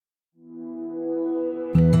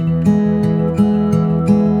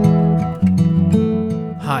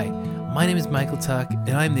name is Michael Tuck,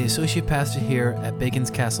 and I'm the Associate Pastor here at Bacon's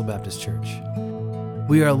Castle Baptist Church.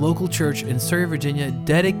 We are a local church in Surrey, Virginia,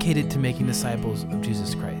 dedicated to making disciples of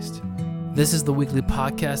Jesus Christ. This is the weekly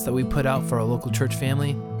podcast that we put out for our local church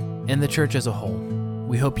family and the church as a whole.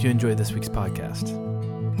 We hope you enjoy this week's podcast.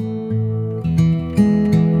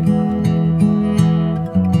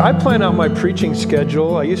 I plan out my preaching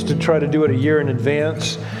schedule. I used to try to do it a year in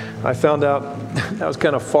advance. I found out that was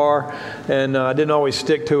kind of far, and I didn't always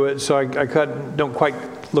stick to it, so I don't quite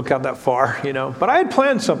look out that far, But I had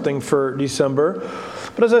planned something for December.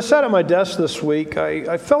 But as I sat at my desk this week,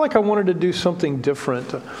 I felt like I wanted to do something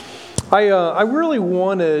different. I really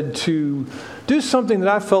wanted to do something that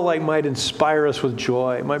I felt like might inspire us with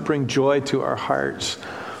joy, might bring joy to our hearts.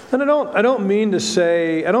 And I don't mean this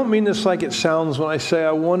like it sounds when I say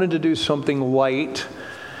I wanted to do something light,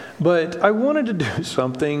 but I wanted to do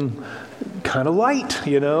something kind of light,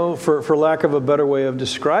 for lack of a better way of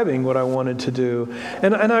describing what I wanted to do.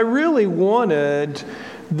 And I really wanted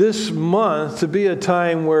this month to be a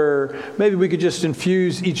time where maybe we could just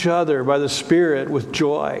infuse each other by the Spirit with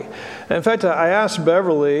joy. And in fact, I asked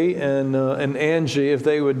Beverly and Angie if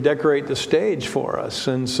they would decorate the stage for us.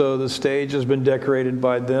 And so the stage has been decorated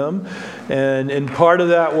by them. And part of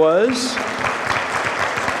that was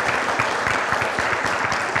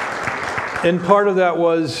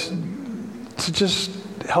to just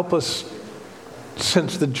help us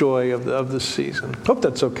sense the joy of the season. Hope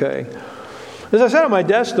that's okay. As I sat at my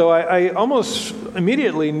desk, though, I almost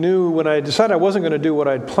immediately knew when I decided I wasn't going to do what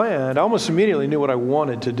I'd planned, I almost immediately knew what I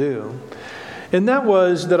wanted to do. And that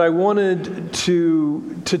was that I wanted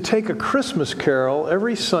to take a Christmas carol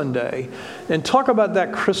every Sunday and talk about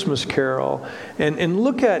that Christmas carol and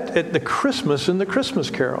look at the Christmas in the Christmas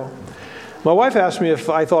carol. My wife asked me if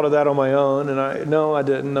I thought of that on my own, and no, I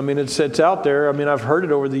didn't. I mean, it's out there. I mean, I've heard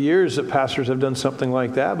it over the years that pastors have done something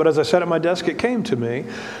like that. But as I sat at my desk, it came to me,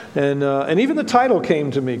 and even the title came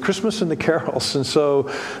to me, Christmas and the Carols. And so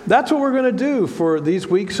that's what we're going to do for these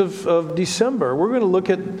weeks of December. We're going to look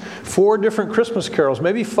at 4 different Christmas carols,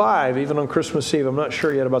 maybe 5, even on Christmas Eve. I'm not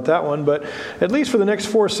sure yet about that one, but at least for the next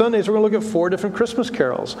 4 Sundays, we're going to look at 4 different Christmas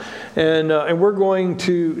carols, and we're going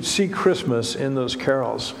to see Christmas in those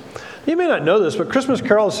carols. You may not know this, but Christmas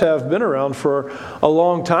carols have been around for a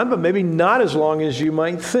long time, but maybe not as long as you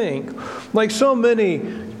might think. Like so many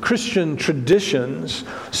Christian traditions,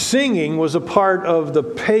 singing was a part of the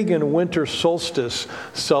pagan winter solstice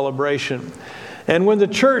celebration. And when the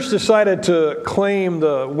church decided to claim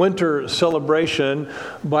the winter celebration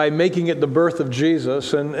by making it the birth of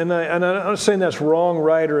Jesus, and I'm not saying that's wrong,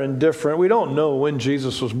 right, or indifferent. We don't know when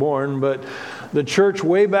Jesus was born, but the church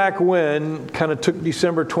way back when kind of took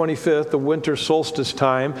December 25th, the winter solstice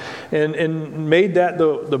time, and made that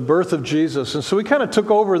the birth of Jesus. And so we kind of took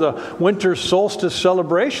over the winter solstice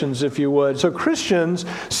celebrations, if you would. So Christians,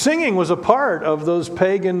 singing was a part of those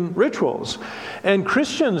pagan rituals. And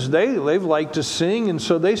Christians, they've liked to sing, and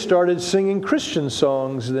so they started singing Christian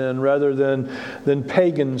songs then rather than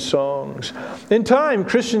pagan songs. In time,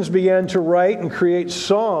 Christians began to write and create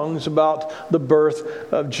songs about the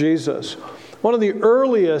birth of Jesus. One of the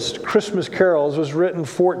earliest Christmas carols was written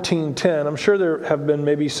 1410. I'm sure there have been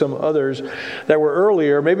maybe some others that were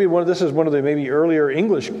earlier. This is one of the maybe earlier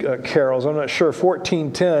English carols. I'm not sure.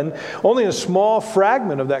 1410. Only a small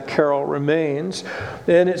fragment of that carol remains.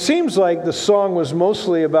 And it seems like the song was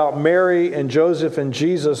mostly about Mary and Joseph and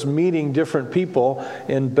Jesus meeting different people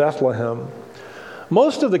in Bethlehem.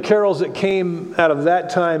 Most of the carols that came out of that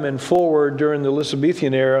time and forward during the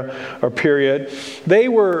Elizabethan era or period, they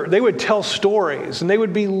would tell stories, and they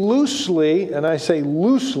would be loosely, and I say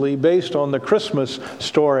loosely, based on the Christmas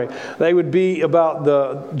story. They would be about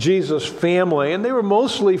the Jesus family, and they were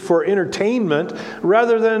mostly for entertainment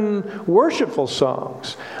rather than worshipful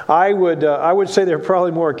songs. I would say they're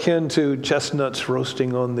probably more akin to chestnuts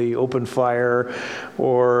roasting on the open fire,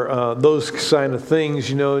 or those kind of things,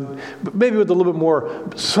 but maybe with a little bit more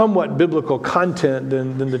somewhat biblical content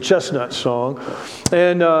than the chestnut song.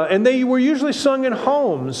 And they were usually sung in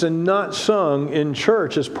homes and not sung in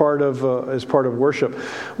church as part of worship.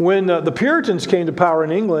 When the Puritans came to power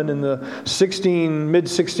in England in the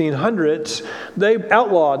mid-1600s, they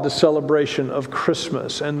outlawed the celebration of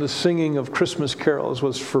Christmas, and the singing of Christmas carols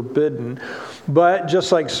was forbidden. But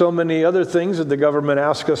just like so many other things that the government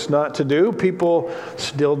asked us not to do, people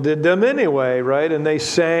still did them anyway, right? And they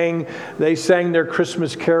sang their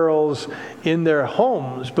Christmas carols in their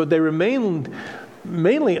homes, but they remained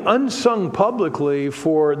mainly unsung publicly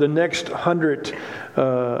for the next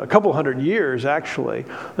couple hundred years, actually,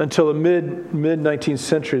 until the mid-19th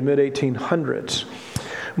century, mid-1800s.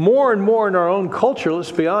 more and more in our own culture,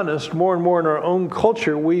 let's be honest, more and more in our own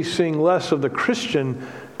culture, we sing less of the Christian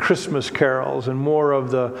Christmas carols and more of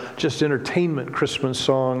the just entertainment Christmas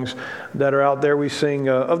songs that are out there. We sing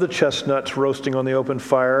of the chestnuts roasting on the open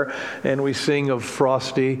fire, and we sing of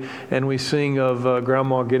Frosty, and we sing of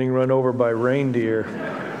Grandma getting run over by reindeer.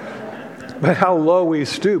 But how low we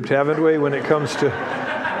stooped, haven't we, when it comes to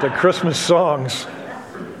the Christmas songs?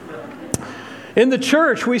 In the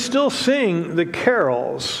church, we still sing the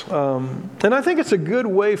carols, and I think it's a good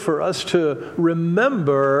way for us to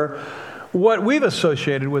remember what we've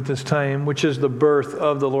associated with this time, which is the birth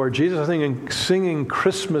of the Lord Jesus. I think in singing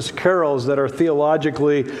Christmas carols that are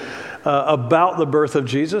theologically about the birth of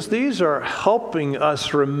Jesus, these are helping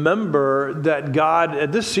us remember that God,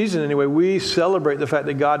 at this season anyway, we celebrate the fact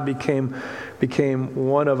that God became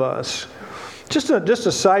one of us. Just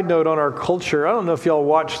a side note on our culture. I don't know if y'all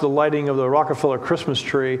watched the lighting of the Rockefeller Christmas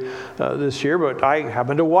tree this year, but I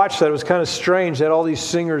happened to watch that. It was kind of strange. They had all these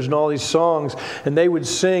singers and all these songs, and they would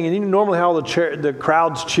sing. And you know, normally how the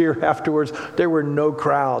crowds cheer afterwards, there were no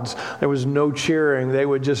crowds. There was no cheering. They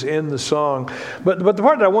would just end the song. But the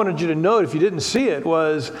part that I wanted you to note, if you didn't see it,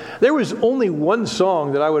 was there was only one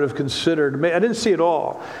song that I would have considered. I didn't see it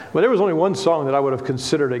all, but there was only one song that I would have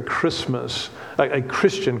considered a Christian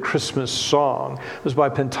Christmas song. It was by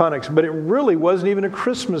Pentatonix, but it really wasn't even a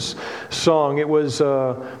Christmas song. It was,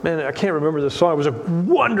 I can't remember the song. It was a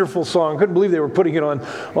wonderful song. I couldn't believe they were putting it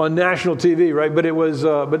on national TV, right? But it was,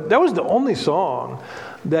 but that was the only song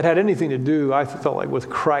that had anything to do, I felt like,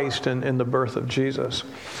 with Christ and the birth of Jesus.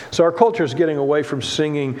 So our culture is getting away from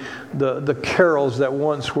singing the carols that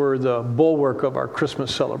once were the bulwark of our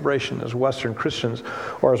Christmas celebration as Western Christians,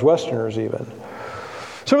 or as Westerners even.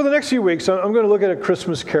 So for the next few weeks, I'm going to look at a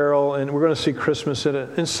Christmas carol, and we're going to see Christmas in it.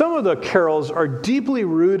 And some of the carols are deeply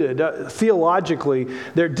rooted, theologically,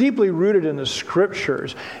 they're deeply rooted in the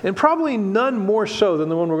Scriptures, and probably none more so than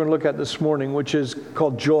the one we're going to look at this morning, which is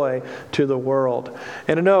called Joy to the World.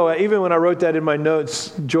 And I know, even when I wrote that in my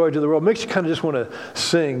notes, Joy to the World, makes you kind of just want to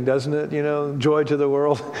sing, doesn't it? You know, Joy to the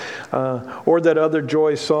World. Or that other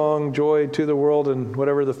Joy song, Joy to the World, and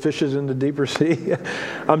whatever, the fishes in the deeper sea.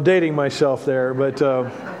 I'm dating myself there, but...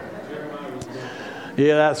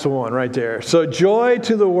 yeah, that's the one right there. So Joy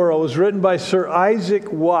to the World was written by Sir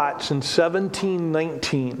Isaac Watts in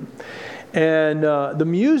 1719. And the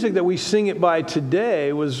music that we sing it by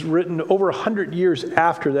today was written over 100 years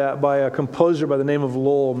after that by a composer by the name of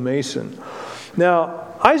Lowell Mason. Now,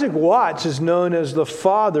 Isaac Watts is known as the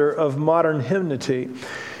father of modern hymnody,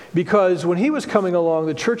 because when he was coming along,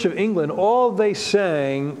 the Church of England, all they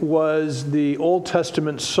sang was the Old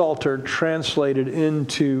Testament Psalter translated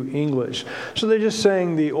into English. So they just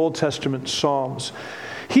sang the Old Testament Psalms.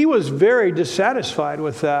 He was very dissatisfied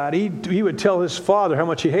with that. He would tell his father how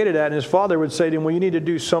much he hated that, and his father would say to him, well, you need to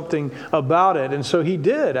do something about it. And so he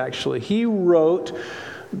did, actually. He wrote,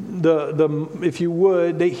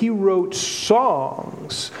 he wrote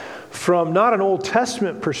songs from not an Old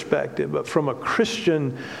Testament perspective, but from a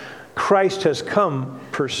Christian Christ has come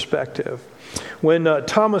perspective. When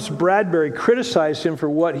Thomas Bradbury criticized him for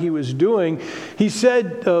what he was doing, he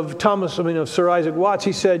said of Sir Isaac Watts,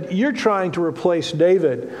 he said, "You're trying to replace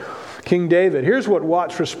David, King David." Here's what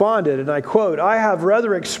Watts responded, and I quote, "I have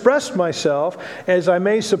rather expressed myself as I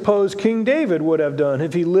may suppose King David would have done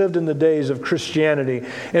if he lived in the days of Christianity.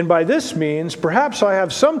 And by this means, perhaps I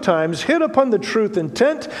have sometimes hit upon the truth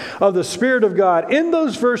intent of the Spirit of God in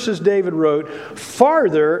those verses David wrote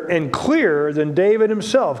farther and clearer than David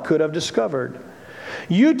himself could have discovered.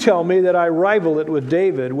 You tell me that I rival it with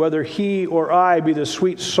David, whether he or I be the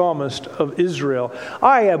sweet psalmist of Israel.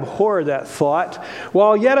 I abhor that thought,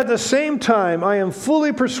 while yet at the same time I am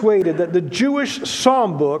fully persuaded that the Jewish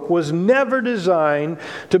psalm book was never designed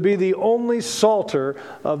to be the only psalter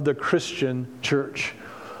of the Christian church."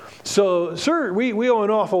 So, we owe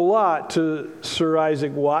an awful lot to Sir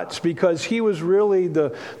Isaac Watts, because he was really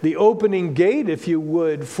the opening gate, if you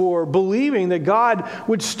would, for believing that God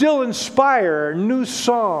would still inspire new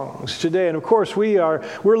songs today. And of course, we're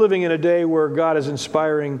living in a day where God is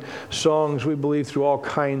inspiring songs, we believe, through all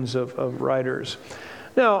kinds of writers.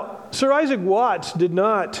 Now, Sir Isaac Watts did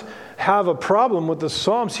not have a problem with the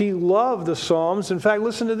Psalms. He loved the Psalms. In fact,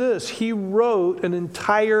 listen to this. He wrote an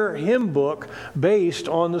entire hymn book based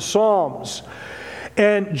on the Psalms.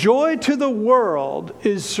 And Joy to the World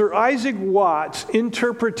is Sir Isaac Watts'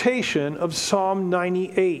 interpretation of Psalm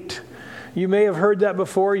 98. You may have heard that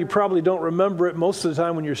before. You probably don't remember it most of the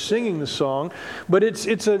time when you're singing the song. But it's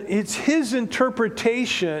his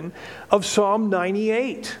interpretation of Psalm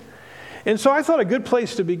 98. And so I thought a good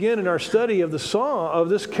place to begin in our study of the song of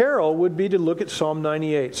this carol would be to look at Psalm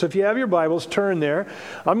 98. So if you have your Bibles, turn there.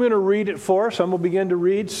 I'm going to read it for us. I'm going to begin to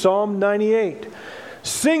read Psalm 98.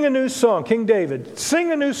 Sing a new song, King David,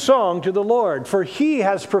 sing a new song to the Lord, for he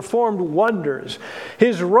has performed wonders.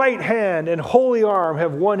 His right hand and holy arm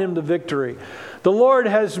have won him the victory. The Lord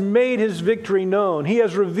has made his victory known. He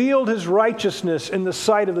has revealed his righteousness in the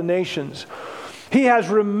sight of the nations. He has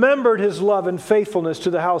remembered his love and faithfulness to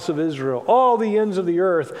the house of Israel. All the ends of the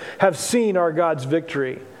earth have seen our God's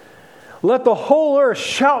victory. Let the whole earth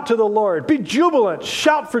shout to the Lord. Be jubilant,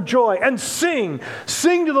 shout for joy, and sing.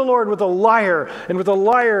 Sing to the Lord with a lyre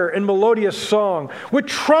and melodious song, with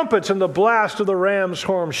trumpets and the blast of the ram's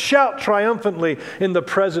horn. Shout triumphantly in the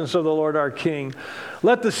presence of the Lord our King.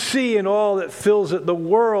 Let the sea and all that fills it, the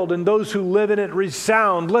world and those who live in it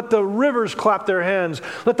resound. Let the rivers clap their hands.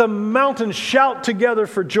 Let the mountains shout together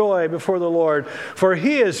for joy before the Lord. For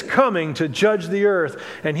he is coming to judge the earth,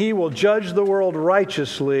 and he will judge the world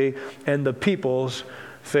righteously and the peoples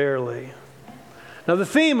fairly. Now the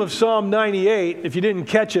theme of Psalm 98, if you didn't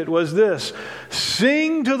catch it, was this: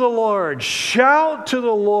 sing to the Lord, shout to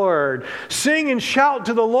the Lord, sing and shout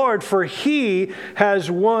to the Lord, for he has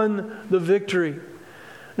won the victory.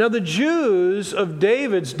 Now the Jews of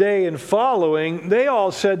David's day and following, they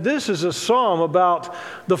all said this is a psalm about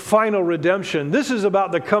the final redemption. This is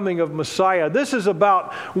about the coming of Messiah. This is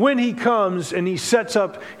about when he comes and he sets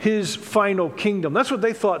up his final kingdom. That's what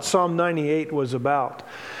they thought Psalm 98 was about.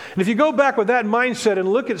 And if you go back with that mindset and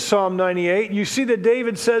look at Psalm 98, you see that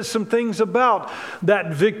David says some things about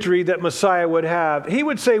that victory that Messiah would have. He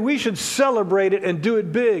would say we should celebrate it and do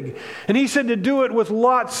it big. And he said to do it with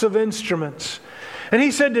lots of instruments. And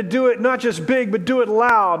he said to do it not just big, but do it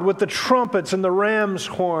loud with the trumpets and the ram's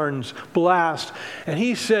horns blast. And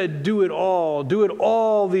he said, do it all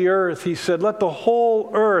the earth. He said, let the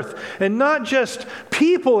whole earth, and not just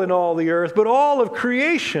people in all the earth, but all of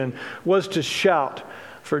creation was to shout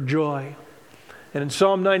for joy. And in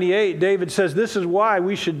Psalm 98, David says this is why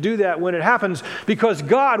we should do that when it happens, because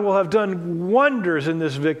God will have done wonders in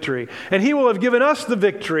this victory. And he will have given us the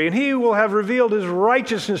victory, and he will have revealed his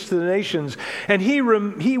righteousness to the nations. And he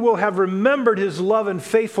will have remembered his love and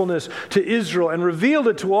faithfulness to Israel and revealed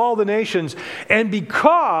it to all the nations. And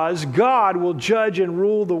because God will judge and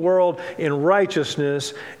rule the world in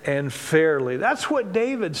righteousness and fairly. That's what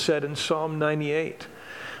David said in Psalm 98.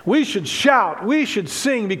 We should shout, we should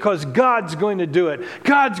sing because God's going to do it.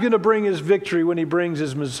 God's going to bring his victory when he brings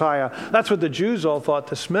his Messiah. That's what the Jews all thought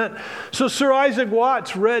this meant. So Sir Isaac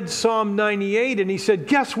Watts read Psalm 98 and he said,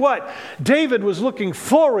 guess what? David was looking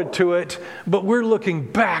forward to it, but we're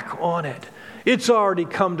looking back on it. It's already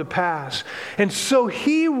come to pass. And so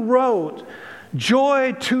he wrote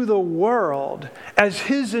Joy to the World as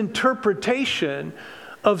his interpretation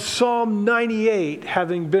of Psalm 98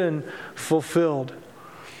 having been fulfilled.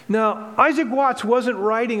 Now, Isaac Watts wasn't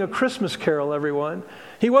writing a Christmas carol, everyone.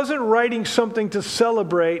 He wasn't writing something to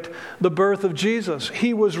celebrate the birth of Jesus.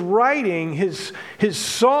 He was writing his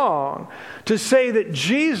song to say that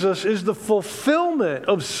Jesus is the fulfillment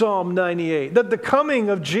of Psalm 98, that the coming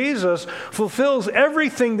of Jesus fulfills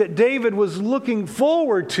everything that David was looking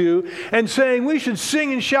forward to and saying we should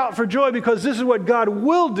sing and shout for joy because this is what God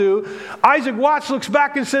will do. Isaac Watts looks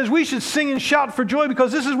back and says we should sing and shout for joy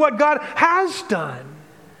because this is what God has done.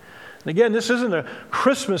 And again, this isn't a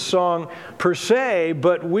Christmas song per se,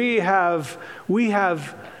 but we have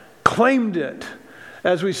claimed it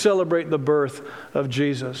as we celebrate the birth of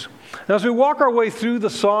Jesus. Now, as we walk our way through the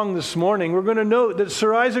song this morning, we're going to note that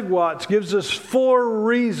Sir Isaac Watts gives us 4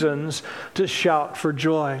 reasons to shout for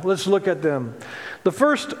joy. Let's look at them. The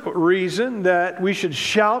first reason that we should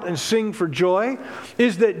shout and sing for joy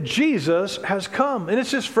is that Jesus has come. And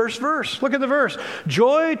it's his first verse. Look at the verse.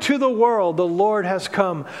 Joy to the world, the Lord has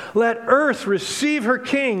come. Let earth receive her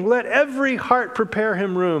King. Let every heart prepare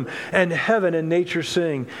him room. And heaven and nature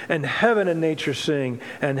sing. And heaven and nature sing.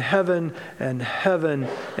 And heaven and heaven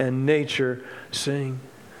and nature sing.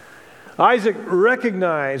 Isaac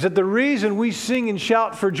recognized that the reason we sing and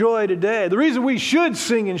shout for joy today, the reason we should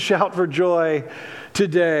sing and shout for joy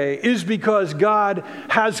today is because God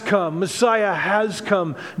has come. Messiah has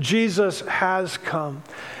come. Jesus has come.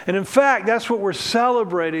 And in fact, that's what we're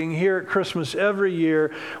celebrating here at Christmas every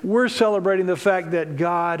year. We're celebrating the fact that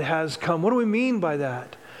God has come. What do we mean by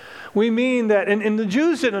that? We mean that, and the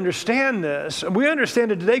Jews didn't understand this. We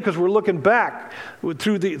understand it today because we're looking back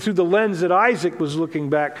through the lens that Isaac was looking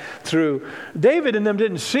back through. David and them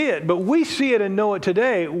didn't see it, but we see it and know it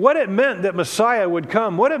today. What it meant that Messiah would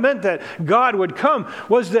come, what it meant that God would come,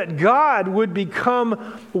 was that God would become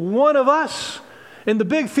one of us. And the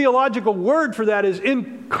big theological word for that is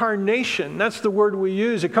incarnation. That's the word we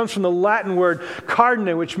use. It comes from the Latin word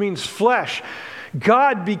carne, which means flesh.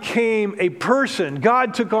 God became a person.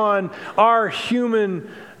 God took on our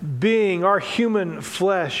human being, our human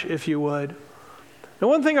flesh, if you would. Now,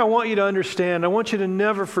 one thing I want you to understand, I want you to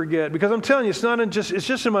never forget, because I'm telling you, it's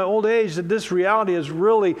just in my old age that this reality has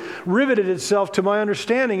really riveted itself to my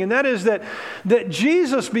understanding, and that is that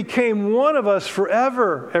Jesus became one of us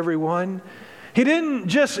forever, everyone.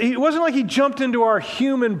 It wasn't like he jumped into our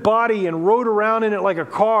human body and rode around in it like a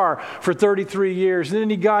car for 33 years. And then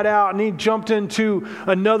he got out and he jumped into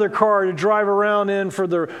another car to drive around in for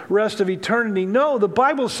the rest of eternity. No, the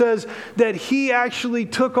Bible says that he actually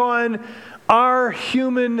took on our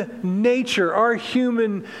human nature, our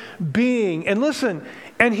human being. And listen,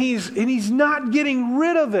 and he's not getting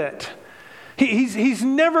rid of it. He's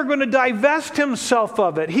never going to divest himself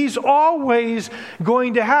of it. He's always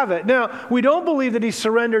going to have it. Now, we don't believe that he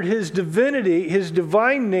surrendered his divinity, his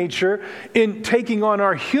divine nature, in taking on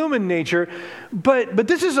our human nature, but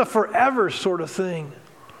this is a forever sort of thing.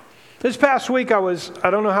 This past week, I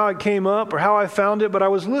don't know how it came up or how I found it, but I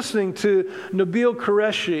was listening to Nabil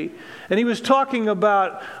Qureshi, and he was talking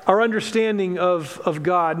about our understanding of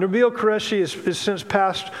God. Nabil Qureshi is since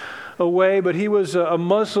passed away, but he was a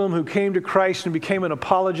Muslim who came to Christ and became an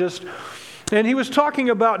apologist. And he was talking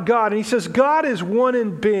about God, and he says, God is one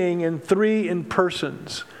in being and three in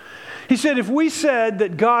persons. He said, if we said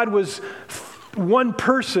that God was one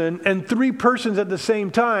person and three persons at the same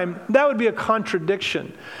time, that would be a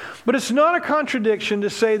contradiction. But it's not a contradiction to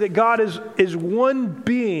say that God is one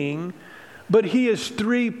being, but he is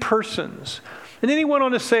three persons. And then he went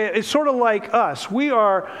on to say, it's sort of like us.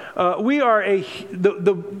 The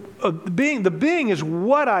being is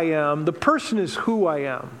what I am. The person is who I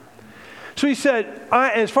am. So he said,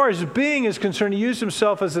 as far as being is concerned, he used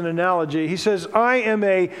himself as an analogy. He says, I am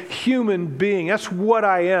a human being. That's what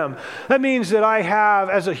I am. That means that I have,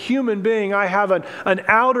 as a human being, I have an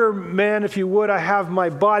outer man, if you would. I have my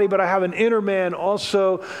body, but I have an inner man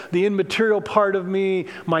also, the immaterial part of me,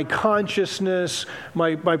 my consciousness,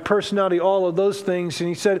 my personality, all of those things. And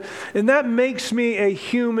he said, and that makes me a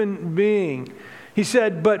human being. He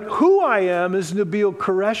said, but who I am is Nabil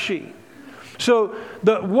Qureshi. So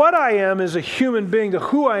what I am is a human being. The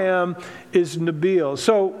who I am is Nabil.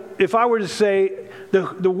 So if I were to say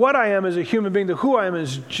the what I am is a human being, the who I am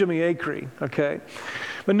is Jimmy Acree. Okay,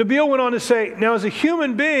 but Nabil went on to say, now as a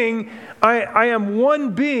human being, I am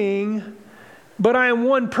one being, but I am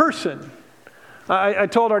one person. I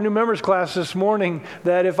told our new members class this morning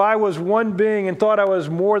that if I was one being and thought I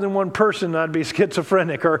was more than one person, I'd be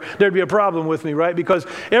schizophrenic, or there'd be a problem with me, right? Because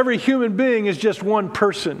every human being is just one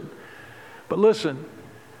person. But listen,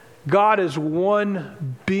 God is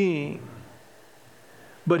one being,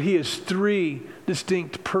 but he is three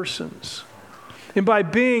distinct persons. And by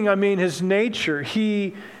being, I mean his nature.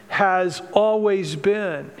 He has always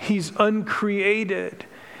been. He's uncreated.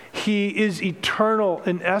 He is eternal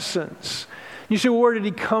in essence. You say, well, where did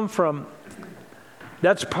he come from?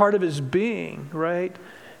 That's part of his being, right?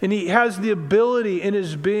 And he has the ability in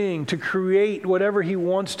his being to create whatever he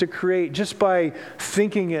wants to create just by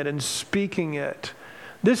thinking it and speaking it.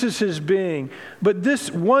 This is his being. But this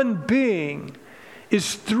one being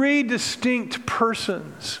is three distinct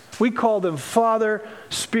persons. We call them Father,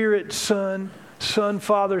 Spirit, Son, Son,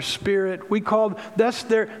 Father, Spirit.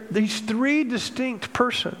 These three distinct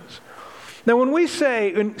persons. Now when we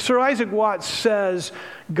say, when Sir Isaac Watts says,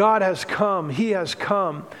 God has come, he has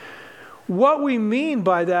come, what we mean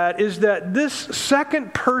by that is that this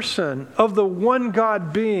second person of the one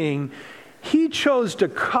God being, he chose to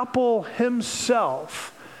couple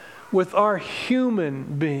himself with our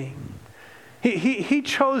human being. He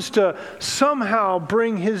chose to somehow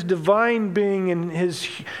bring his divine being and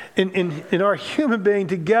in our human being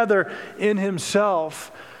together in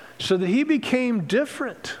himself, so that he became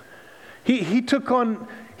different. He took on.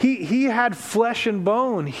 He had flesh and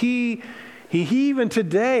bone. He even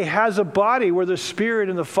today has a body where the Spirit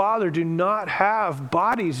and the Father do not have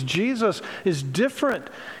bodies. Jesus is different.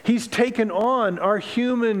 He's taken on our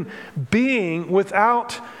human being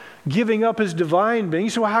without giving up his divine being. You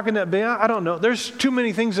say, well, how can that be? I don't know. There's too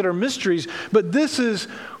many things that are mysteries, but this is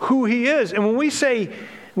who he is. And when we say,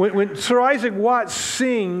 when Sir Isaac Watts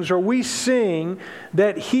sings, or we sing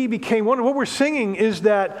that he became one, what we're singing is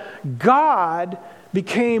that God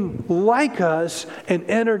became like us and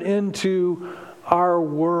entered into our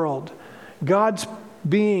world. God's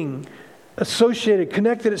being associated,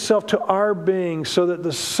 connected itself to our being, so that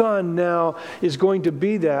the Son now is going to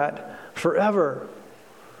be that forever.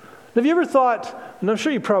 Have you ever thought, and I'm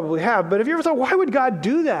sure you probably have, but have you ever thought, why would God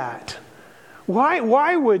do that?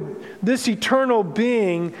 Why would this eternal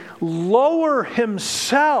being lower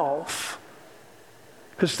himself?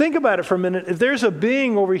 Because think about it for a minute. If there's a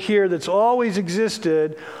being over here that's always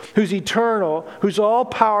existed, who's eternal, who's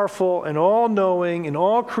all-powerful and all-knowing and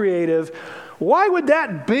all-creative, why would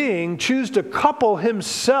that being choose to couple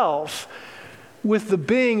himself with the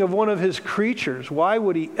being of one of his creatures? Why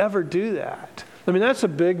would he ever do that? I mean, that's a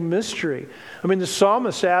big mystery. I mean, the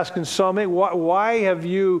psalmist asked in Psalm 8, why have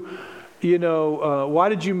you, why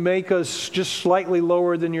did you make us just slightly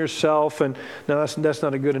lower than yourself? And no, that's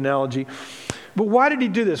not a good analogy. But why did he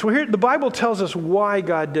do this? Well, here, the Bible tells us why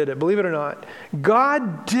God did it. Believe it or not,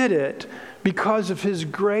 God did it because of his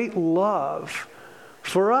great love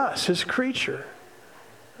for us, his creature.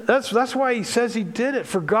 That's why he says he did it.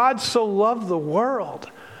 For God so loved the world.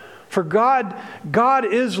 For God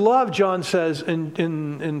is love, John says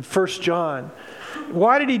in 1 John.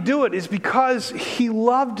 Why did he do it? It's because he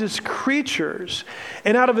loved his creatures.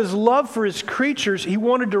 And out of his love for his creatures, he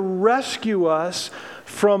wanted to rescue us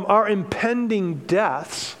from our impending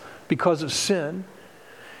deaths because of sin.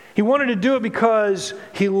 He wanted to do it because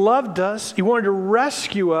he loved us. He wanted to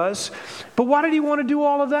rescue us. But why did he want to do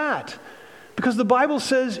all of that? Because the Bible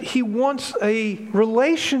says he wants a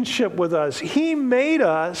relationship with us. He made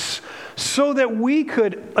us so that we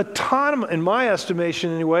could in my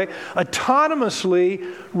estimation anyway,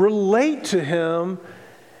 autonomously relate to him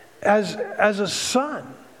as a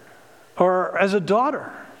son or as a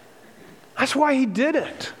daughter. That's why he did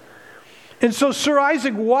it. And so Sir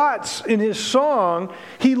Isaac Watts, in his song,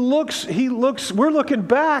 we're looking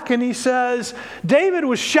back and he says, David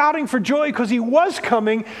was shouting for joy because he was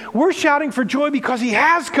coming. We're shouting for joy because he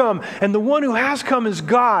has come. And the one who has come is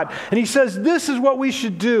God. And he says, this is what we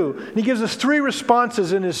should do. And he gives us 3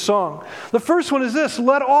 responses in his song. The first one is this: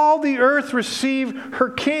 let all the earth receive her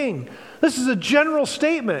king. This is a general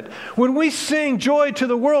statement. When we sing joy to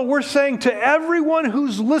the world, we're saying to everyone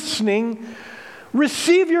who's listening,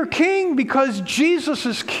 receive your king because Jesus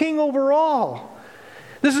is king over all.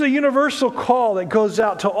 This is a universal call that goes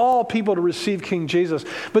out to all people to receive King Jesus.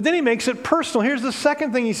 But then he makes it personal. Here's the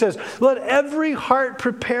second thing he says: let every heart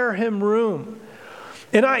prepare him room.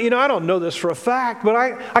 And I don't know this for a fact, but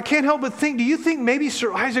I can't help but think, do you think maybe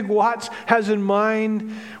Sir Isaac Watts has in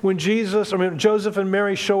mind when Joseph and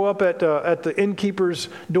Mary show up at the innkeeper's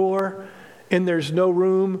door and there's no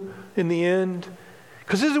room in the inn?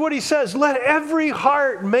 Because this is what he says: let every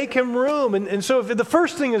heart make him room. And so if the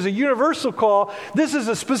first thing is a universal call, this is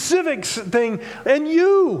a specific thing. And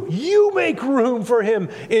you make room for him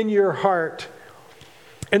in your heart.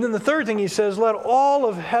 And then the third thing he says, let all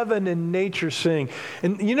of heaven and nature sing.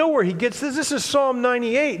 And you know where he gets this? This is Psalm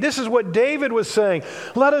 98. This is what David was saying.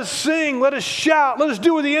 Let us sing, let us shout, let us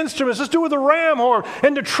do with the instruments, let's do with the ram horn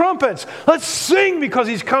and the trumpets. Let's sing because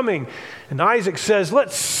he's coming. And Isaac says,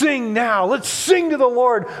 let's sing now. Let's sing to the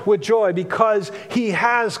Lord with joy because he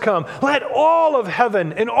has come. Let all of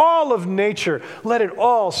heaven and all of nature, let it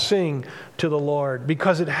all sing to the Lord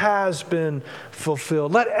because it has been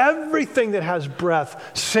fulfilled. Let everything that has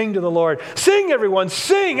breath sing to the Lord. Sing, everyone,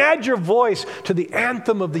 sing. Add your voice to the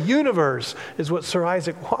anthem of the universe, is what Sir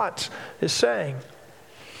Isaac Watts is saying.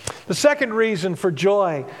 The second reason for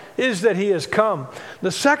joy is that he has come.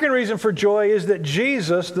 The second reason for joy is that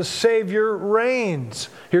Jesus, the Savior, reigns.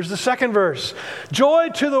 Here's the second verse. Joy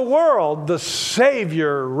to the world, the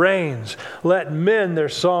Savior reigns. Let men their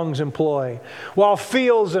songs employ. While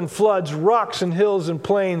fields and floods, rocks and hills and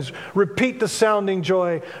plains, repeat the sounding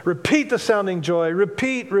joy. Repeat the sounding joy.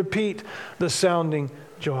 Repeat the sounding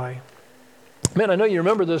joy. Man, I know you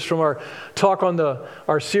remember this from our talk on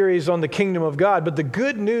our series on the kingdom of God, but the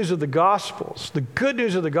good news of the Gospels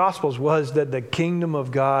was that the kingdom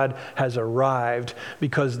of God has arrived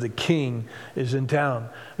because the King is in town.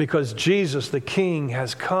 Because Jesus, the King,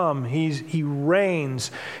 has come. He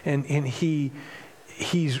reigns and he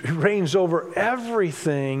reigns over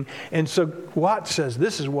everything. And so Watt says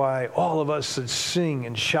this is why all of us should sing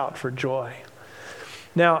and shout for joy.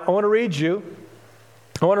 Now, I want to read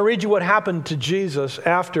you what happened to Jesus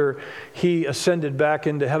after he ascended back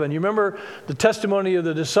into heaven. You remember the testimony of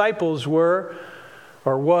the disciples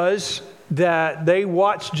was that they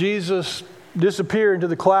watched Jesus disappear into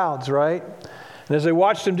the clouds, right? And as they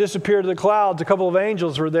watched him disappear into the clouds, a couple of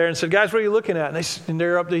angels were there and said, "Guys, what are you looking at?" And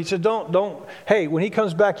they're up there. He said, "Don't. Hey, when he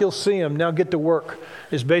comes back, you'll see him. Now get to work,"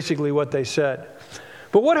 is basically what they said.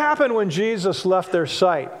 But what happened when Jesus left their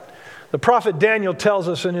sight? The prophet Daniel tells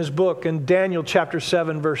us in his book, in Daniel chapter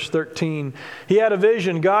 7, verse 13, he had a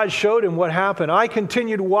vision. God showed him what happened. I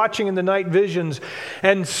continued watching in the night visions,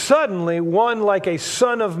 and suddenly one like a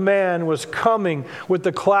son of man was coming with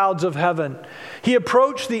the clouds of heaven. He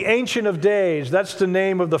approached the Ancient of Days. That's the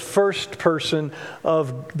name of the first person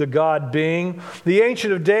of the God being. The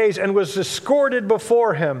Ancient of Days, and was escorted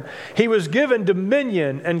before him. He was given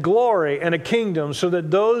dominion and glory and a kingdom, so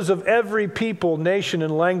that those of every people, nation,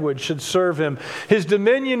 and language should serve him. His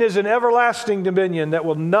dominion is an everlasting dominion that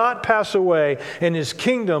will not pass away, and his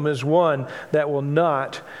kingdom is one that will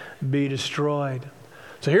not be destroyed.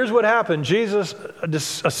 So here's what happened. Jesus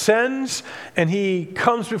ascends and he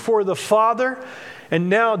comes before the Father. And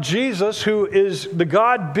now Jesus, who is the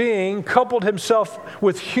God being, coupled himself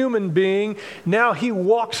with human being, now he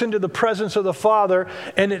walks into the presence of the Father.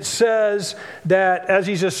 And it says that as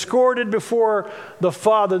he's escorted before the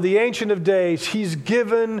Father, the Ancient of Days, he's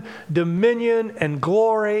given dominion and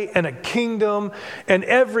glory and a kingdom, and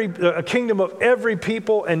a kingdom of every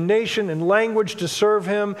people and nation and language to serve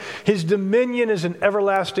him. His dominion is an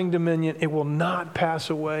everlasting dominion. It will not pass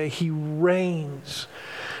away. He reigns.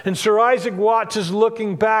 And Sir Isaac Watts is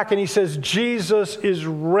looking back and he says, Jesus is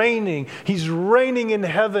reigning. He's reigning in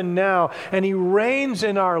heaven now, and he reigns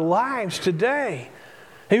in our lives today.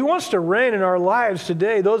 He wants to reign in our lives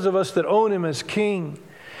today, those of us that own him as king.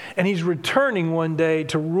 And he's returning one day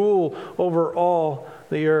to rule over all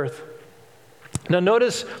the earth. Now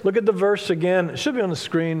notice, look at the verse again. It should be on the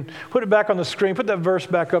screen. Put it back on the screen. Put that verse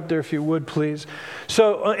back up there if you would, please.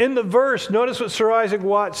 So in the verse, notice what Sir Isaac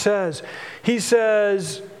Watts says. He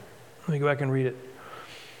says, let me go back and read it.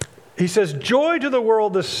 He says, joy to the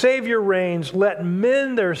world, the Savior reigns. Let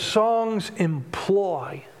men their songs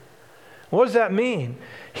employ. What does that mean?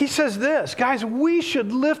 He says this, guys, we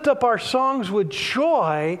should lift up our songs with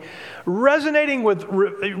joy, reverberating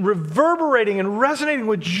and resonating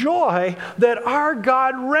with joy that our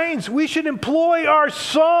God reigns. We should employ our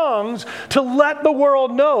songs to let the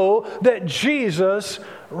world know that Jesus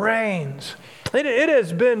reigns. It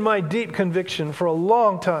has been my deep conviction for a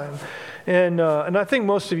long time. And I think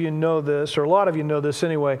most of you know this, or a lot of you know this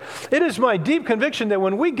anyway. It is my deep conviction that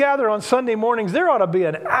when we gather on Sunday mornings, there ought to be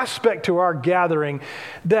an aspect to our gathering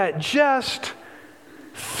that just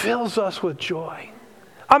fills us with joy.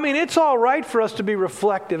 I mean, it's all right for us to be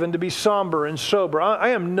reflective and to be somber and sober.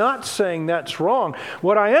 I am not saying that's wrong.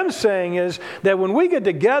 What I am saying is that when we get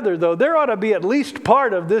together, though, there ought to be at least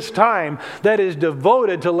part of this time that is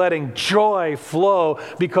devoted to letting joy flow,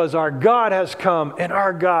 because our God has come and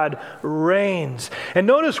our God reigns. And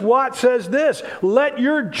notice Watt says this, let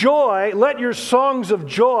your joy, let your songs of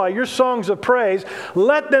joy, your songs of praise,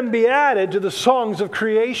 let them be added to the songs of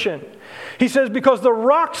creation. He says, because the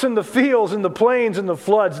rocks and the fields and the plains and the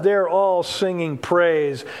floods, they're all singing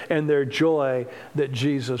praise and their joy that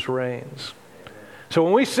Jesus reigns. So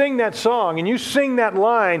when we sing that song and you sing that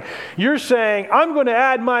line, you're saying, I'm going to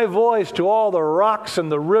add my voice to all the rocks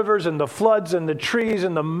and the rivers and the floods and the trees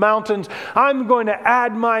and the mountains. I'm going to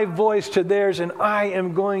add my voice to theirs, and I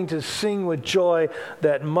am going to sing with joy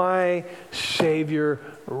that my Savior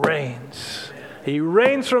reigns. He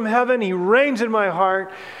reigns from heaven. He reigns in my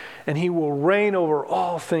heart. And he will reign over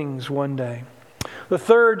all things one day. The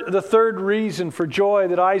third reason for joy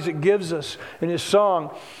that Isaac gives us in his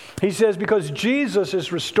song, he says, because Jesus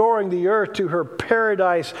is restoring the earth to her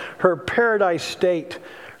paradise state.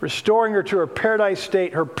 Restoring her to her paradise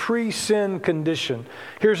state, her pre-sin condition.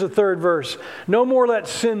 Here's the third verse. No more let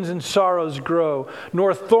sins and sorrows grow,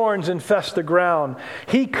 nor thorns infest the ground.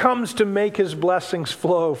 He comes to make his blessings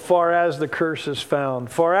flow, far as the curse is found.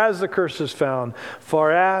 Far as the curse is found.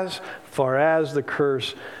 Far as the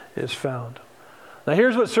curse is found. Now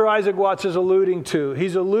here's what Sir Isaac Watts is alluding to.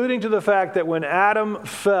 He's alluding to the fact that when Adam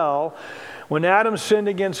fell, when Adam sinned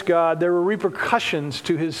against God, there were repercussions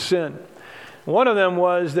to his sin. One of them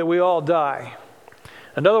was that we all die.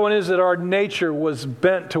 Another one is that our nature was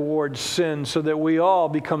bent towards sin, so that we all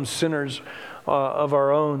become sinners of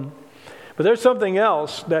our own. But there's something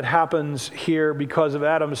else that happens here because of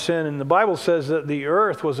Adam's sin. And the Bible says that the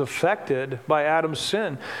earth was affected by Adam's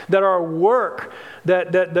sin. That our work,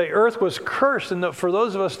 that the earth was cursed. And that for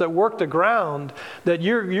those of us that work the ground, that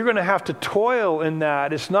you're going to have to toil in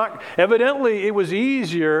that. It's not, evidently it was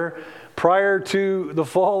easier prior to the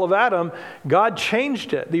fall of Adam. God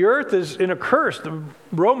changed it. The earth is in a curse.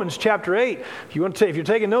 Romans chapter 8. If you're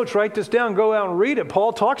taking notes, write this down, go out and read it.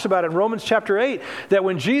 Paul talks about it in Romans chapter 8, that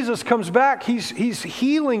when Jesus comes back, he's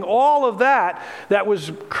healing all of that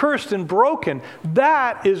was cursed and broken.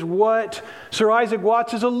 That is what Sir Isaac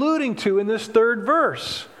Watts is alluding to in this third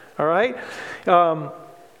verse. All right?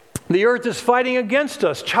 The earth is fighting against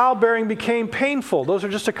us. Childbearing became painful. Those are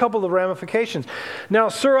just a couple of ramifications. Now,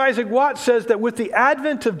 Sir Isaac Watts says that with the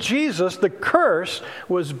advent of Jesus, the curse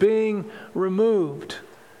was being removed.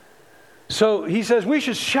 So he says we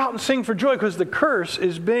should shout and sing for joy because the curse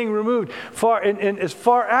is being removed. And as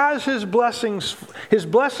far as his blessings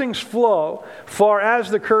flow, far as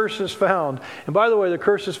the curse is found. And by the way, the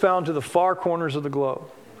curse is found to the far corners of the globe.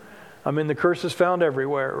 I mean, the curse is found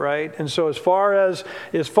everywhere, right? And so as far as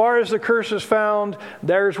the curse is found,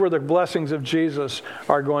 there's where the blessings of Jesus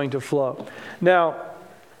are going to flow. Now,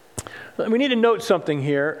 we need to note something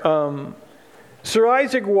here. Sir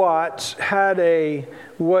Isaac Watts had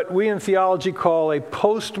what we in theology call a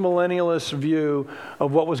post-millennialist view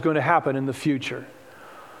of what was going to happen in the future.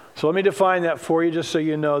 So let me define that for you just so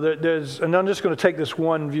you know. And I'm just going to take this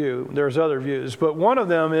one view. There's other views. But one of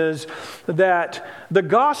them is that the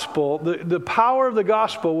gospel, the power of the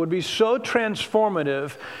gospel would be so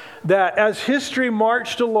transformative that as history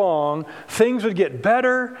marched along, things would get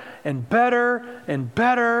better and better and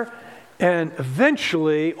better. And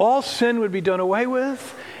eventually, all sin would be done away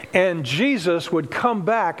with. And Jesus would come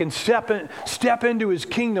back and step into his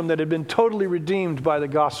kingdom that had been totally redeemed by the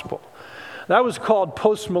gospel. That was called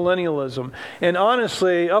postmillennialism. And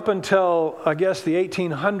honestly, up until, I guess, the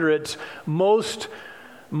 1800s, most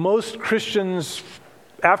Christians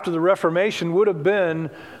after the Reformation would have been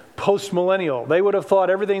postmillennial. They would have thought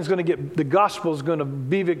the gospel is going to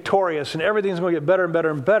be victorious and everything's going to get better and better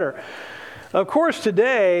and better. Of course,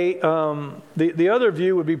 today, another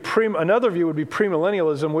view would be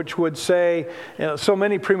premillennialism, which would say, so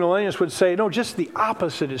many premillennialists would say, no, just the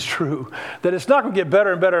opposite is true. That it's not going to get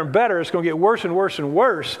better and better and better. It's going to get worse and worse and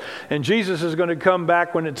worse. And Jesus is going to come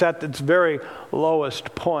back when it's at its very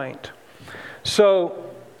lowest point.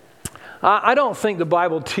 So, I don't think the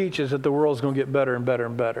Bible teaches that the world's going to get better and better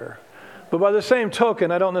and better. But by the same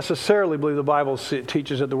token, I don't necessarily believe the Bible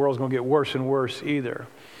teaches that the world's going to get worse and worse either.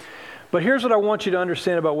 But here's what I want you to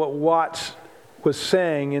understand about what Watts was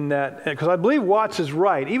saying in that, because I believe Watts is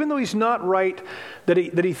right, even though he's not right that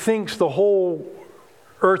he thinks the whole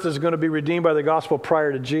earth is going to be redeemed by the gospel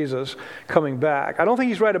prior to Jesus coming back. I don't think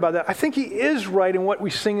he's right about that. I think he is right in what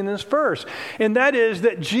we sing in this verse. And that is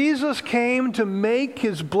that Jesus came to make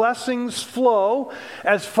his blessings flow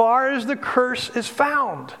as far as the curse is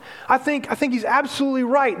found. I think he's absolutely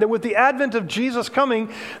right that with the advent of Jesus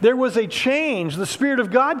coming, there was a change. The Spirit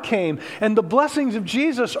of God came, and the blessings of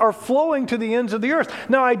Jesus are flowing to the ends of the earth.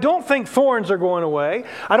 Now, I don't think thorns are going away.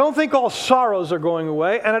 I don't think all sorrows are going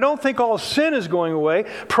away. And I don't think all sin is going away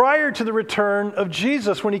prior to the return of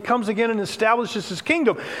Jesus when he comes again and establishes his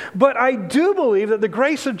kingdom. But I do believe that the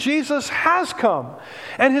grace of Jesus has come,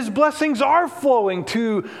 and his blessings are flowing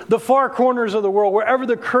to the far corners of the world, wherever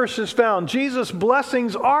the curse is found. Jesus'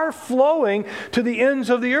 blessings are flowing to the ends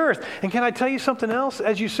of the earth. And can I tell you something else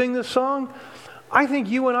as you sing this song? I think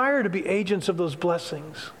you and I are to be agents of those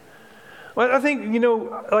blessings. Well, I think,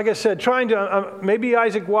 like I said, maybe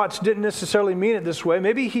Isaac Watts didn't necessarily mean it this way.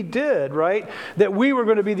 Maybe he did, right? That we were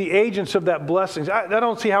going to be the agents of that blessings. I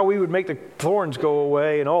don't see how we would make the thorns go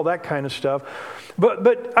away and all that kind of stuff.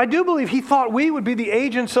 But I do believe he thought we would be the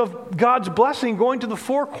agents of God's blessing going to the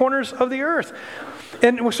four corners of the earth.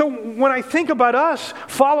 And so when I think about us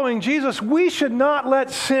following Jesus, we should not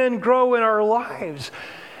let sin grow in our lives.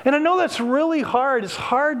 And I know that's really hard. It's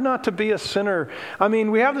hard not to be a sinner. I mean,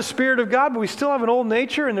 we have the Spirit of God, but we still have an old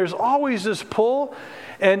nature, and there's always this pull.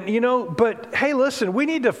 And, but hey, listen, we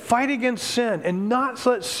need to fight against sin and not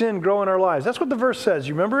let sin grow in our lives. That's what the verse says.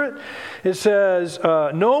 You remember it? It says,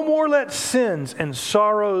 no more let sins and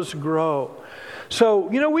sorrows grow. So,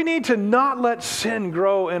 we need to not let sin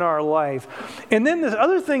grow in our life. And then the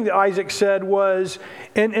other thing that Isaac said was,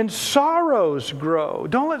 and sorrows grow.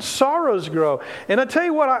 Don't let sorrows grow. And I tell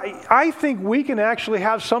you what, I think we can actually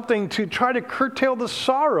have something to try to curtail the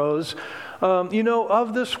sorrows,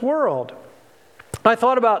 of this world. I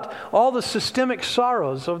thought about all the systemic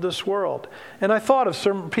sorrows of this world. And I thought of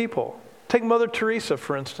certain people. Take Mother Teresa,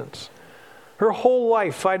 for instance. Her whole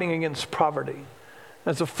life fighting against poverty.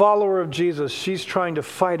 As a follower of Jesus, she's trying to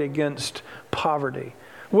fight against poverty.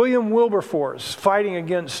 William Wilberforce fighting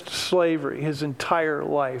against slavery his entire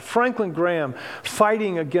life. Franklin Graham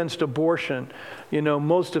fighting against abortion,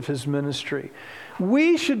 most of his ministry.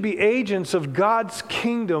 We should be agents of God's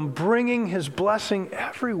kingdom, bringing his blessing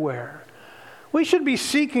everywhere. We should be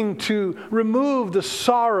seeking to remove the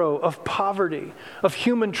sorrow of poverty, of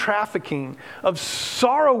human trafficking, of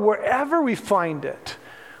sorrow wherever we find it.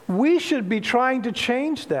 We should be trying to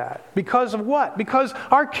change that. Because of what? Because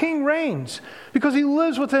our King reigns. Because he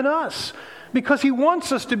lives within us. because he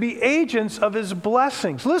wants us to be agents of his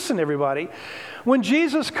blessings. Listen, everybody, when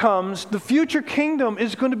Jesus comes, the future kingdom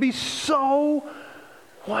is going to be so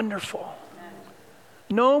wonderful.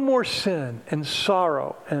 No more sin and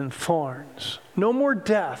sorrow and thorns. No more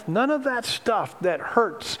death. None of that stuff that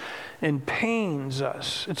hurts and pains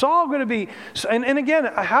us. It's all going to be, and again,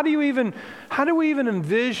 how do we even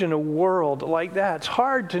envision a world like that? It's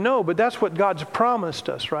hard to know, but that's what God's promised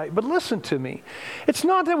us, right? But listen to me. It's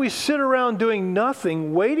not that we sit around doing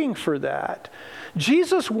nothing, waiting for that.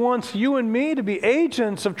 Jesus wants you and me to be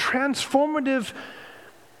agents of transformative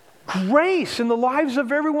grace in the lives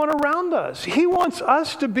of everyone around us. He wants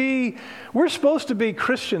us to be, we're supposed to be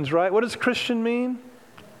Christians, right? What does Christian mean?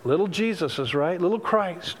 Little Jesuses, right? Little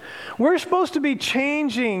Christ. We're supposed to be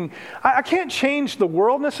changing. I can't change the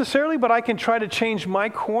world necessarily, but I can try to change my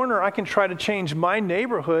corner. I can try to change my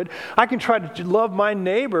neighborhood. I can try to love my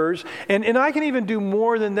neighbors. And I can even do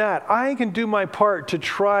more than that. I can do my part to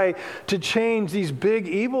try to change these big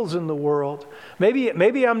evils in the world. Maybe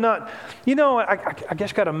I'm not, I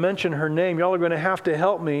guess got to mention her name. Y'all are going to have to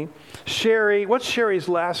help me. Sherry, what's Sherry's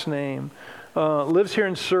last name? Lives here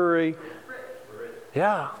in Surrey.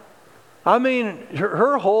 Yeah. I mean,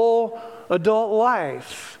 her whole adult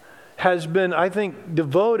life has been, I think,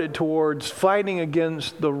 devoted towards fighting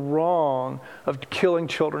against the wrong of killing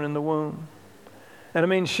children in the womb. And I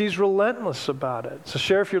mean, she's relentless about it. So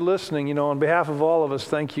Sheriff, if you're listening, on behalf of all of us,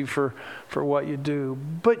 thank you for what you do.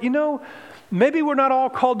 But maybe we're not all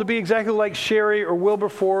called to be exactly like Sherry or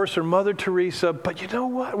Wilberforce or Mother Teresa, but you know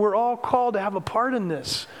what? We're all called to have a part in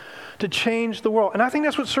this, to change the world. And I think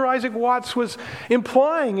that's what Sir Isaac Watts was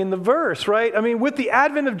implying in the verse, right? I mean, with the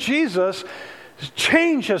advent of Jesus,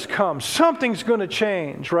 change has come. Something's going to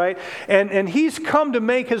change, right? And he's come to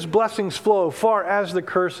make his blessings flow far as the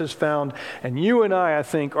curse is found. And you and I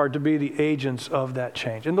think, are to be the agents of that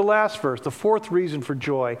change. And the last verse, the fourth reason for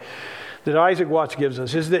joy that Isaac Watts gives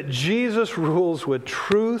us is that Jesus rules with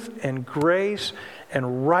truth and grace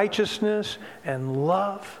and righteousness and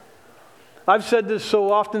love. I've said this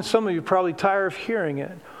so often, some of you probably tire of hearing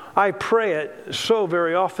it. I pray it so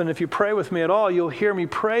very often. If you pray with me at all, you'll hear me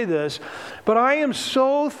pray this. But I am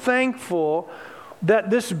so thankful that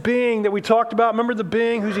this being that we talked about, remember the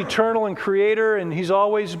being who's eternal and creator and he's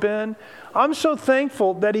always been? I'm so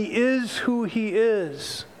thankful that he is who he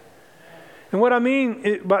is. And what I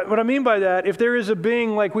mean by that, if there is a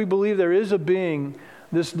being like we believe there is a being,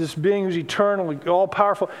 this being who's eternal,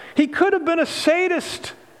 all-powerful, he could have been a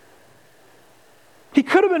sadist. He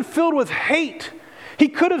could have been filled with hate. He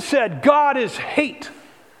could have said, God is hate,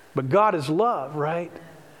 but God is love, right?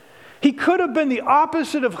 He could have been the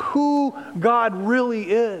opposite of who God really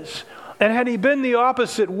is. And had he been the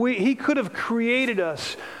opposite, he could have created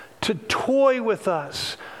us to toy with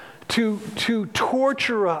us, to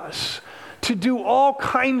torture us, to do all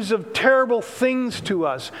kinds of terrible things to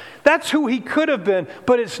us. That's who he could have been,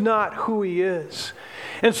 but it's not who he is.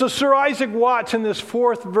 And so Sir Isaac Watts in this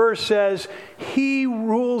fourth verse says, he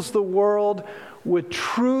rules the world with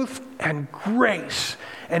truth and grace.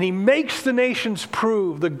 And he makes the nations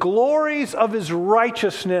prove the glories of his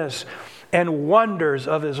righteousness and wonders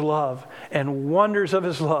of his love, and wonders of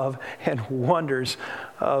his love, and wonders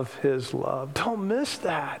of his love. Don't miss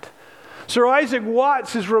that. Sir Isaac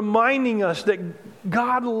Watts is reminding us that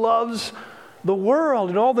God loves the world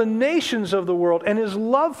and all the nations of the world, and his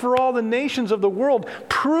love for all the nations of the world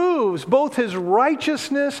proves both his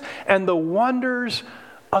righteousness and the wonders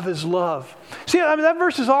of his love. See, I mean, that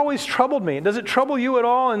verse has always troubled me. Does it trouble you at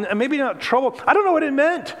all? And maybe not trouble. I don't know what it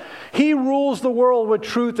meant. He rules the world with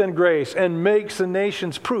truth and grace and makes the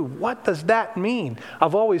nations prove. What does that mean?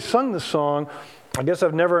 I've always sung the song. I guess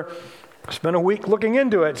I've never spent a week looking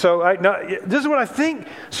into it. So this is what I think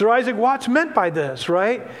Sir Isaac Watts meant by this,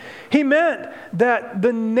 right? He meant that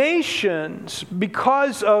the nations,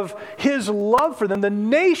 because of his love for them, the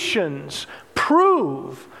nations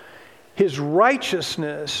prove his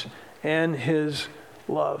righteousness and his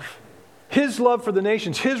love. His love for the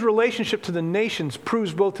nations, his relationship to the nations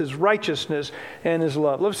proves both his righteousness and his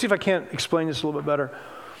love. Let's see if I can't explain this a little bit better.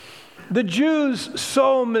 The Jews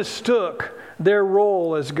so mistook their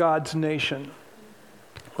role as God's nation.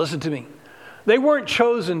 Listen to me. They weren't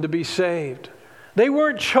chosen to be saved. They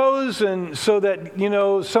weren't chosen so that,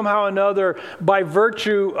 somehow or another, by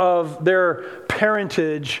virtue of their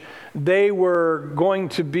parentage, they were going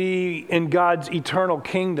to be in God's eternal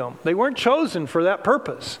kingdom. They weren't chosen for that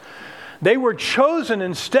purpose. They were chosen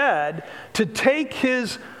instead to take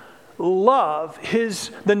his love,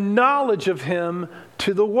 the knowledge of him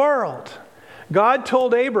to the world. God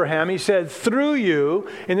told Abraham, he said, through you,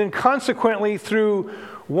 and then consequently through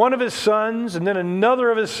one of his sons, and then another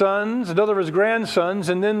of his sons, another of his grandsons,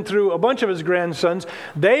 and then through a bunch of his grandsons,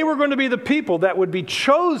 they were going to be the people that would be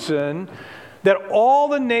chosen, that all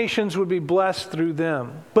the nations would be blessed through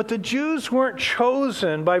them. But the Jews weren't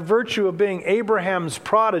chosen by virtue of being Abraham's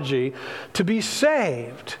prodigy to be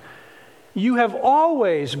saved. You have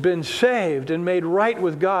always been saved and made right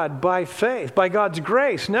with God by faith, by God's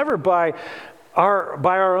grace, never by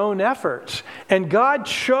our own efforts. And God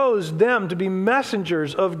chose them to be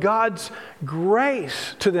messengers of God's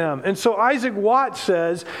grace to them. And so Isaac Watts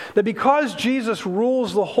says that because Jesus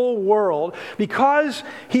rules the whole world, because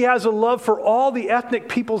he has a love for all the ethnic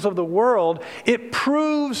peoples of the world, it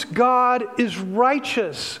proves God is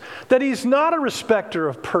righteous, that he's not a respecter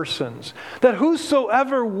of persons, that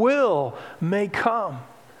whosoever will may come.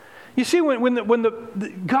 You see,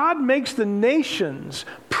 when God makes the nations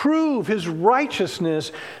prove his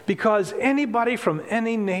righteousness, because anybody from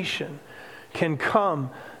any nation can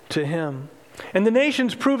come to him. And the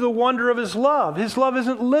nations prove the wonder of his love. His love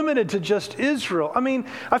isn't limited to just Israel. I mean,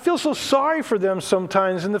 I feel so sorry for them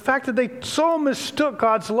sometimes, and the fact that they so mistook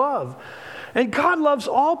God's love. And God loves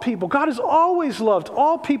all people. God has always loved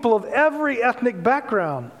all people of every ethnic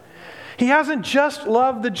background. He hasn't just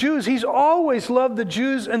loved the Jews. He's always loved the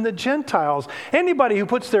Jews and the Gentiles. Anybody who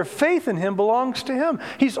puts their faith in him belongs to him.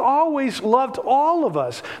 He's always loved all of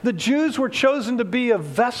us. The Jews were chosen to be a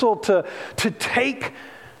vessel to take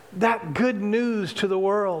that good news to the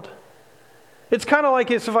world. It's kind of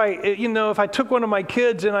like if I took one of my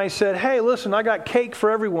kids and I said, hey, listen, I got cake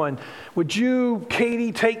for everyone. Would you,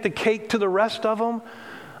 Katie, take the cake to the rest of them?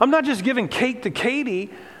 I'm not just giving cake to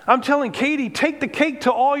Katie. I'm telling Katie, take the cake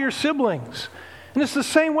to all your siblings. And it's the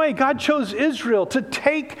same way. God chose Israel to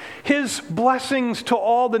take his blessings to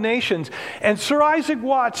all the nations. And Sir Isaac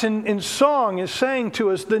Watts in song is saying to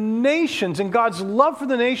us, the nations and God's love for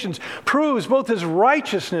the nations proves both his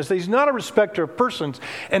righteousness, that he's not a respecter of persons,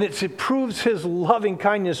 and it proves his loving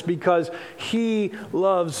kindness because he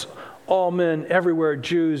loves all men everywhere,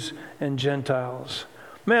 Jews and Gentiles.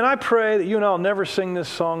 Man, I pray that you and I will never sing this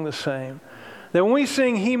song the same. That when we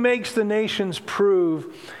sing, he makes the nations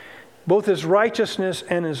prove both his righteousness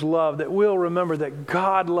and his love, that we'll remember that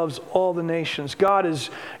God loves all the nations. God is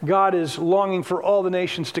longing for all the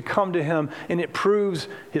nations to come to him, and it proves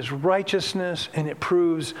his righteousness and it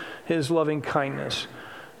proves his loving kindness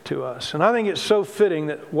to us. And I think it's so fitting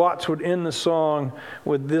that Watts would end the song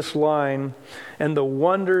with this line, and the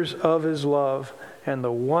wonders of his love, and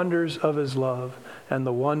the wonders of his love, and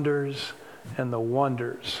the wonders and the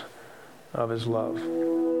wonders of his love.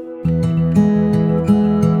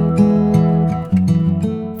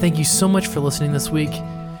 Thank you so much for listening this week.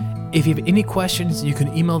 If you have any questions, you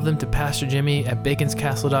can email them to Pastor Jimmy at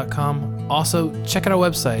baconscastle.com. Also, check out our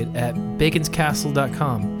website at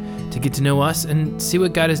baconscastle.com to get to know us and see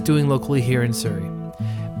what God is doing locally here in Surrey.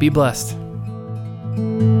 Be blessed.